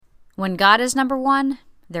When God is number one,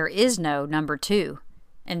 there is no number two.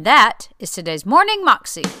 And that is today's Morning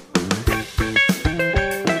Moxie.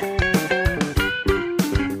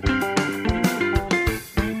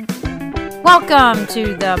 Welcome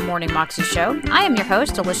to the Morning Moxie Show. I am your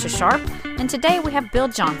host, Alicia Sharp, and today we have Bill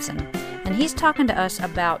Johnson, and he's talking to us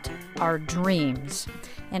about our dreams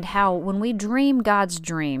and how when we dream God's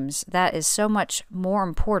dreams, that is so much more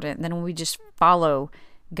important than when we just follow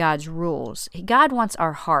God's rules. God wants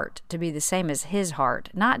our heart to be the same as His heart,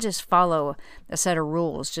 not just follow a set of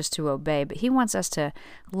rules just to obey, but He wants us to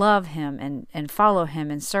love Him and follow Him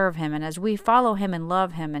and serve Him. And as we follow Him and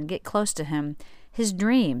love Him and get close to Him, His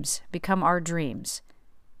dreams become our dreams.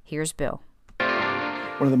 Here's Bill.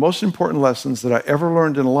 One of the most important lessons that I ever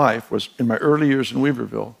learned in life was in my early years in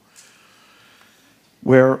Weaverville,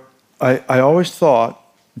 where I always thought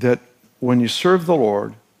that when you serve the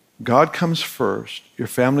Lord, God comes first, your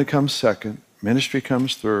family comes second, ministry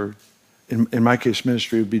comes third. In my case,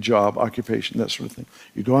 ministry would be job, occupation, that sort of thing.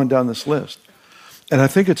 You go on down this list. And I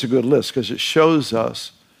think it's a good list because it shows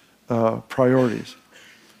us priorities.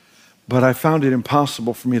 But I found it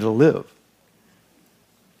impossible for me to live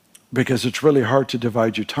because it's really hard to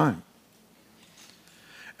divide your time.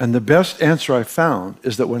 And the best answer I found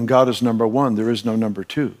is that when God is number one, there is no number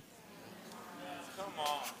two.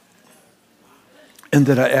 And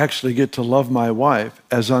that I actually get to love my wife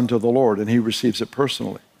as unto the Lord, and He receives it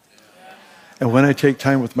personally. And when I take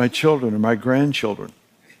time with my children and my grandchildren,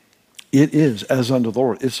 it is as unto the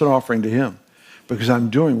Lord. It's an offering to Him because I'm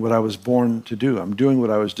doing what I was born to do. I'm doing what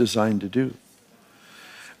I was designed to do.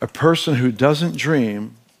 A person who doesn't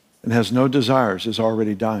dream and has no desires is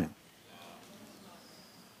already dying.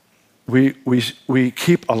 We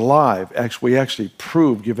keep alive, we actually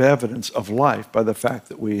give evidence of life by the fact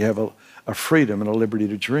that we have a freedom and a liberty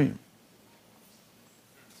to dream.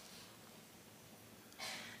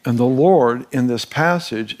 And the Lord in this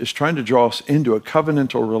passage is trying to draw us into a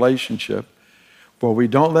covenantal relationship where we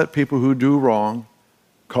don't let people who do wrong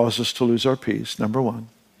cause us to lose our peace, number one.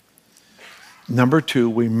 Number two,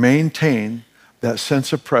 we maintain that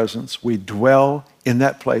sense of presence. We dwell in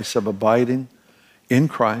that place of abiding in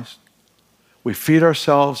Christ. We feed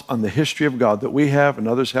ourselves on the history of God that we have and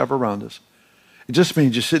others have around us. It just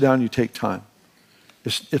means you sit down and you take time.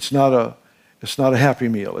 It's not a happy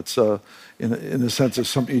meal. It's in the sense of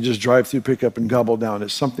something you just drive through, pick up, and gobble down.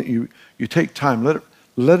 It's something you take time.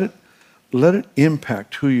 Let it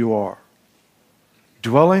impact who you are.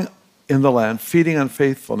 Dwelling in the land, feeding on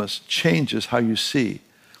faithfulness changes how you see.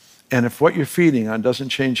 And if what you're feeding on doesn't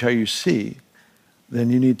change how you see,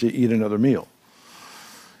 then you need to eat another meal.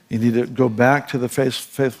 You need to go back to the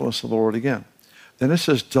faithfulness of the Lord again. Then it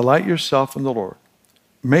says, delight yourself in the Lord.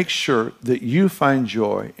 Make sure that you find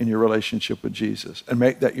joy in your relationship with Jesus and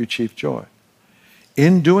make that your chief joy.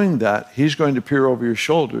 In doing that, He's going to peer over your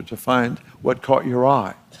shoulder to find what caught your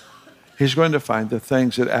eye. He's going to find the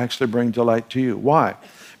things that actually bring delight to you. Why?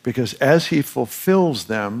 Because as He fulfills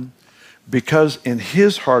them, because in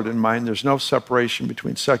His heart and mind, there's no separation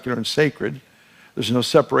between secular and sacred. There's no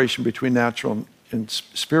separation between natural and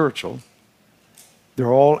spiritual.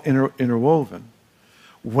 They're all interwoven.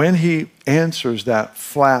 When He answers that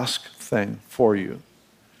flask thing for you,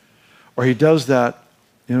 or He does that,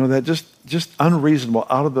 that just unreasonable,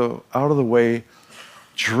 out of the way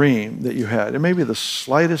dream that you had. It may be the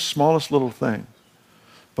slightest, smallest little thing.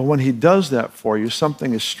 But when He does that for you,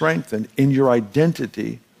 something is strengthened in your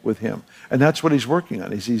identity with Him. And that's what He's working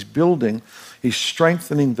on. He's building, He's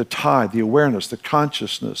strengthening the tie, the awareness, the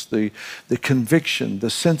consciousness, the conviction,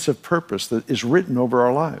 the sense of purpose that is written over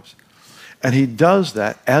our lives. And He does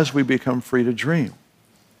that as we become free to dream.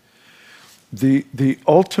 The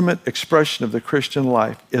ultimate expression of the Christian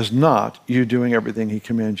life is not you doing everything He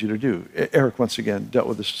commands you to do. Eric, once again, dealt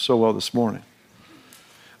with this so well this morning.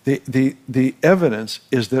 The evidence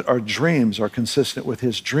is that our dreams are consistent with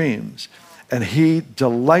His dreams, and He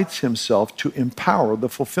delights Himself to empower the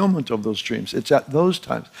fulfillment of those dreams. It's at those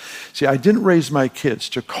times. See, I didn't raise my kids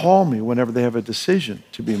to call me whenever they have a decision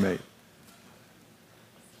to be made.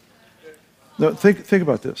 No, think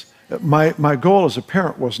about this. My goal as a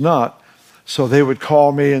parent was not so they would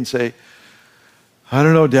call me and say, I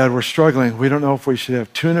don't know, Dad, we're struggling. We don't know if we should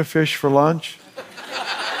have tuna fish for lunch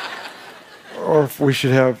or if we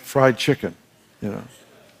should have fried chicken.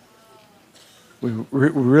 We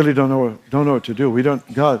really don't know what to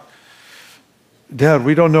do. Dad,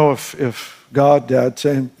 we don't know if God, Dad,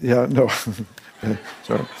 saying, yeah, no.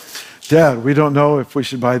 Sorry. Dad, we don't know if we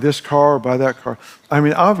should buy this car or buy that car. I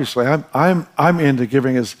mean, obviously, I'm into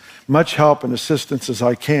giving as much help and assistance as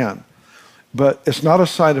I can, but it's not a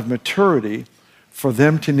sign of maturity for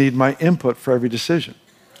them to need my input for every decision.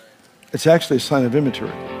 It's actually a sign of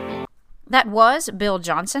immaturity. That was Bill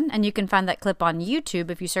Johnson, and you can find that clip on YouTube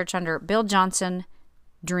if you search under Bill Johnson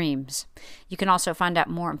Dreams. You can also find out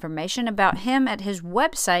more information about him at his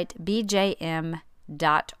website, bjm.org.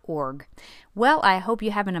 Well, I hope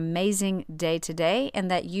you have an amazing day today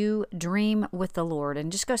and that you dream with the Lord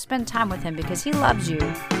and just go spend time with him because he loves you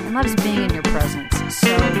and loves being in your presence. So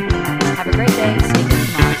have a great day.